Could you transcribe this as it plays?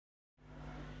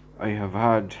I have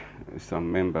had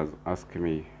some members ask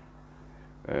me,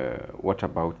 what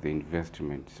about the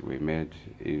investments we made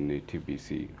in the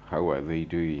TBC? How are they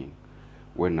doing?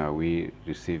 When are we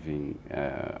receiving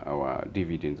our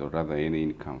dividends, or rather any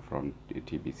income from the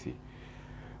TBC?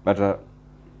 But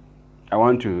I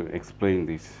want to explain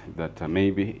this, that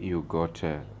maybe you got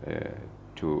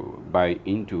to buy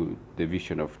into the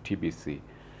vision of TBC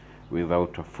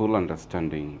without a full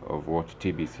understanding of what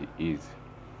TBC is.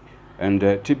 And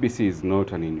TBC is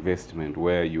not an investment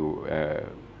where you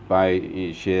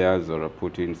buy shares or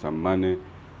put in some money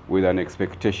with an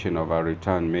expectation of a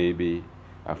return maybe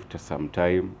after some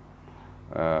time.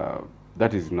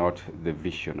 That is not the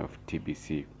vision of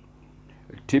TBC.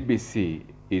 TBC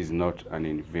is not an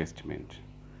investment.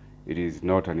 It is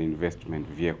not an investment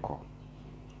vehicle.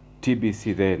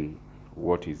 TBC then,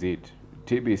 what is it?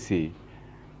 TBC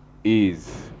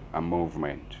is a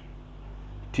movement.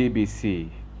 TBC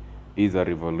is a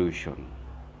revolution.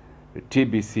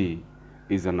 TBC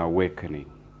is an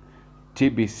awakening.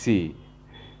 TBC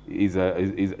is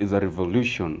a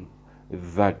revolution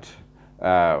that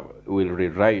will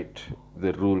rewrite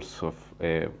the rules of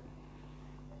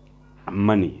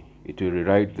money. It will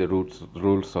rewrite the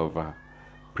rules of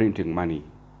printing money.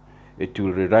 It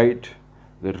will rewrite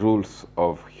the rules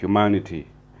of humanity.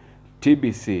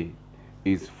 TBC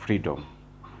is freedom.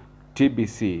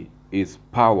 TBC is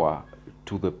power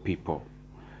to the people.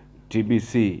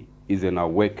 TBC is an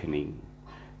awakening.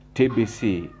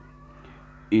 TBC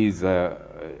is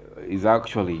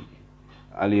actually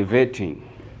elevating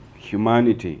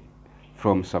humanity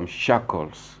from some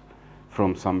shackles,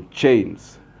 from some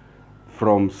chains,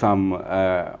 from some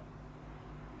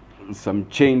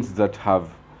chains that have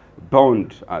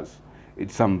bound us.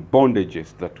 It's some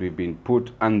bondages that we've been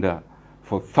put under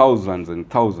for thousands and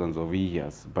thousands of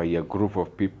years by a group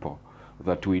of people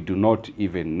that we do not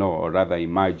even know, or rather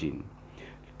imagine.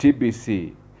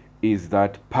 TBC is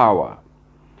that power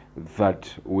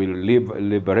that will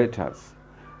liberate us.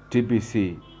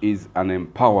 TBC is an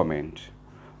empowerment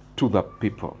to the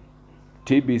people.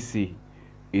 TBC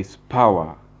is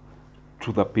power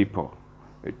to the people.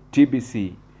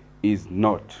 TBC is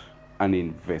not an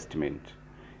investment.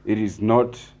 It is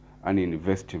not an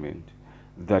investment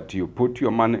that you put your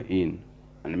money in,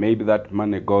 and maybe that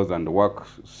money goes and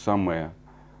works somewhere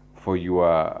for your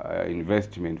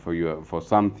investment, for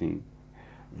something,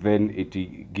 then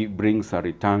it brings a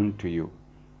return to you.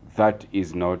 That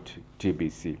is not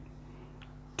TBC.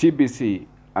 TBC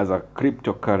as a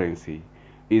cryptocurrency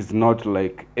is not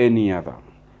like any other.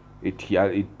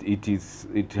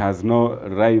 It has no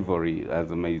rivalry,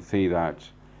 as I may say that.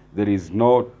 There is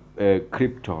no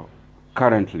crypto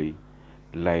currently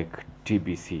like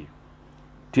TBC.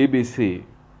 TBC,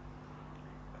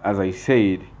 as I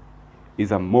said,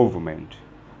 is a movement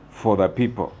for the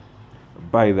people,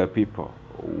 by the people,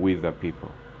 with the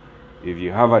people. If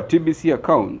you have a TBC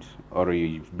account, or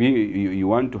you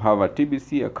want to have a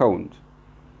TBC account,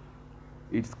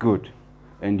 it's good.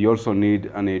 And you also need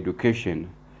an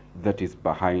education that is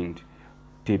behind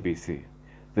TBC.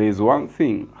 There is one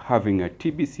thing having a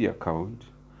TBC account,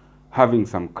 having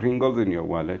some kringles in your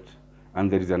wallet, and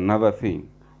there is another thing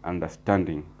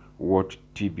understanding what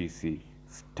TBC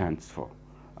stands for.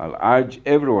 I'll urge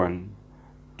everyone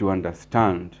to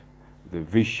understand the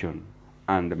vision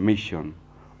and the mission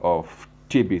of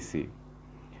TBC.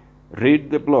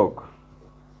 Read the blog,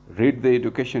 read the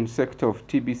education sector of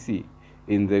TBC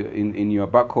in your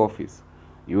back office.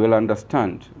 You will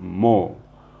understand more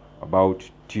about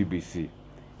TBC.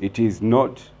 It is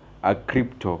not a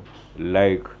crypto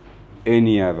like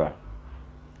any other.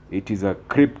 It is a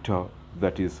crypto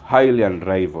that is highly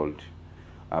unrivaled.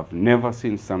 I've never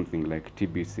seen something like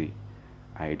TBC.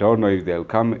 I don't know if there'll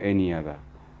come any other.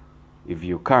 If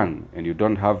you can and you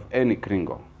don't have any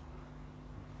kringle,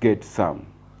 get some.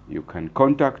 You can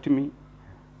contact me,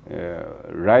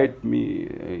 write me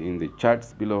in the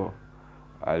chats below.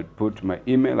 I'll put my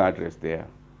email address there.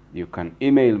 You can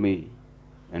email me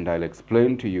and I'll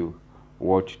explain to you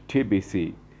what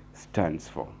TBC stands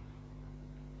for.